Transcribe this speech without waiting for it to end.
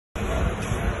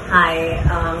Hi,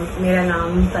 मेरा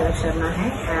नाम पलक शर्मा है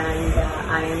and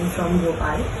I am from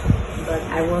Bhopal, but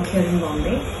I work here in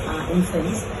Bombay in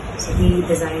films. So we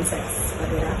design sets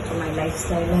वगैरह. So my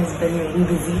lifestyle has been very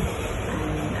busy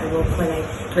and I work for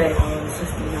like 12 hours,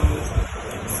 15 hours.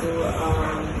 So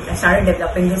I started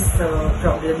developing this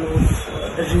problem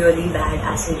of really bad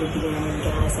acidity and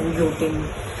gas and bloating,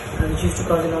 which used to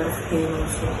cause a lot of pain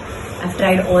also. I've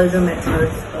tried all the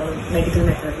methods, medical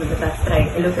methods. I've tried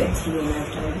allopathy and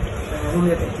I've tried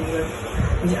homeopathy, but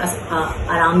मुझे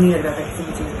आराम नहीं लग रहा था किसी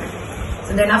भी चीज़ में.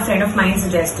 So then a friend of mine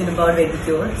suggested about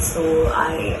Vedicure, so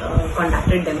I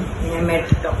contacted them and I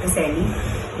met Dr. 𝗙cie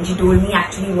and she told me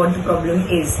actually what the problem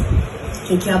is,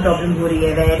 कि क्या problem हो रही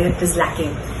है, where it is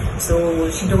lacking. So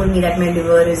she told me that my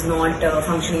liver is not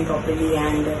functioning properly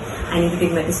and I need to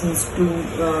take medicines to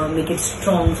make it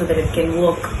strong so that it can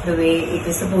work the way it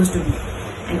is supposed to be,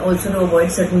 and also to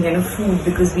avoid certain kind of food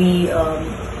because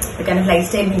the kind of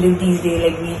lifestyle we live these days,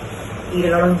 like we eat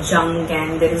a lot of junk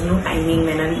and there is no timing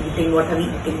when are we eating, what are we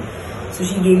eating. So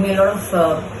she gave me a lot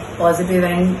of positive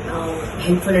and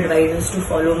helpful advices to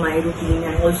follow my routine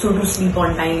and also to sleep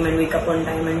on time and wake up on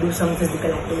time and do some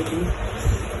physical activities.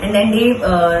 And then they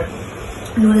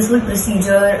do this whole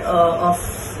procedure of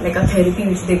like a therapy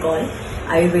which they call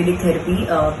Ayurvedic therapy,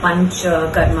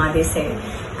 𝗙cie they say,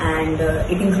 and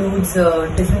it includes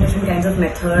different kinds of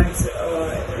methods.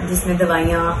 जिसमें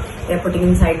दवाइयाँ they are putting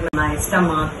inside my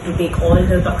stomach to take all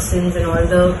the toxins and all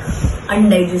the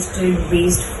undigested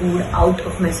waste food out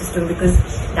of my system, because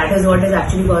that is what is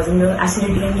actually causing the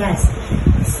acidity and gas.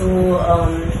 So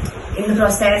in the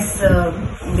process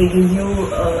they give you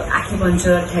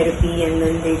acupuncture therapy, and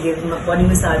then they give body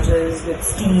massages with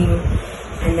steam,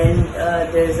 and then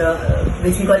there's a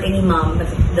which we call enema,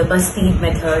 the 𝗙cie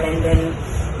method, and then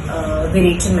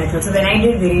Vedicure method. So when I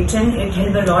did Vedicure, it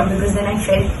helped a lot because then I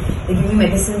felt they give me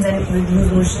medicines and with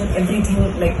loose motion everything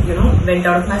went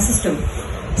out of my system.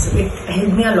 So it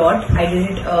helped me a lot. I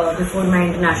did it before my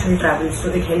international travel, so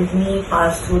it helped me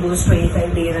pass through those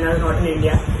 25 days when I was not in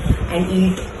India and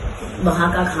eat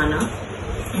वहाँ का खाना.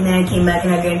 And then I came back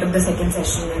and again took the second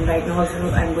session, and right now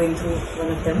also I'm going through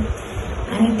one of them.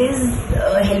 And it is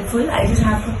helpful. I just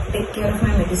have to take care of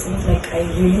my medicines. Like I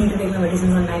really need to take my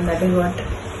medicines on time. That is what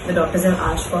the doctors have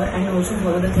asked for, and also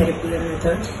follow the therapy and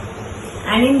methods.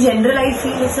 And in general, I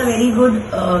feel it's a very good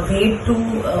way to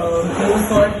go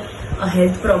for a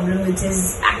health problem which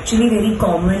is actually very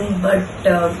common but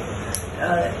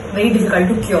very difficult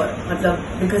to cure.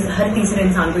 मतलब because हर तीसरे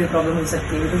इंसान को ये problem हो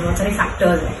सकती है, because बहुत सारे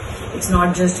factors हैं. It's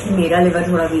not just कि मेरा liver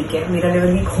थोड़ा weak है, मेरा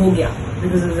liver weak हो गया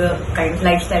because of the kind of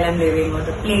lifestyle I'm living or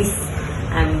the place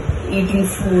I'm eating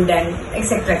food and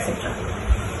etc. etc.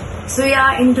 So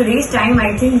yeah, in today's time,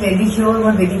 I think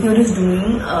what Vedicure is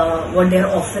doing, what they are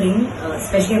offering,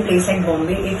 especially a place like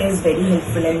Bombay, it is very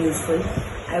helpful and useful.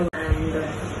 I would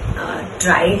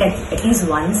try it at least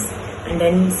once and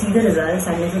then see the results,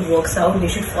 and if it works out, they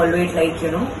should follow it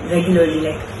regularly.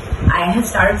 Like I have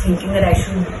started thinking that I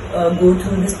should go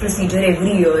through this procedure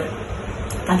every year,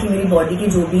 ताकि मेरी body की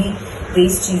जो भी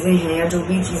waste चीजें हैं या जो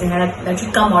भी चीजें हैं that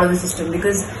should come out of the system,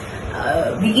 because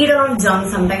we eat a lot of junk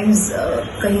sometimes.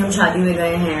 कहीं हम शादी में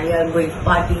गए हैं या going to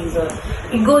parties, or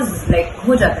it goes like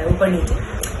हो जाता है ऊपर नीचे.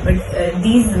 But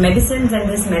these medicines and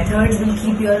these methods will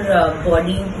keep your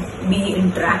body be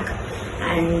in track,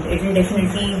 and it will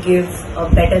definitely give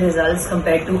better results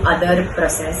compared to other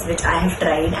process which I have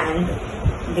tried and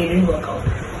they didn't work out.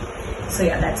 So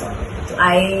yeah, that's all. So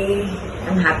I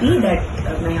am happy that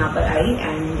मैं यहाँ पर आई,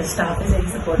 and the staff is very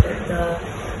supportive. The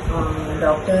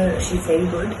doctor, she's very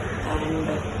good, and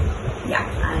yeah,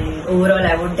 and overall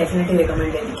I would definitely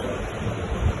recommend Vedicure.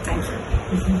 Thank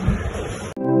you.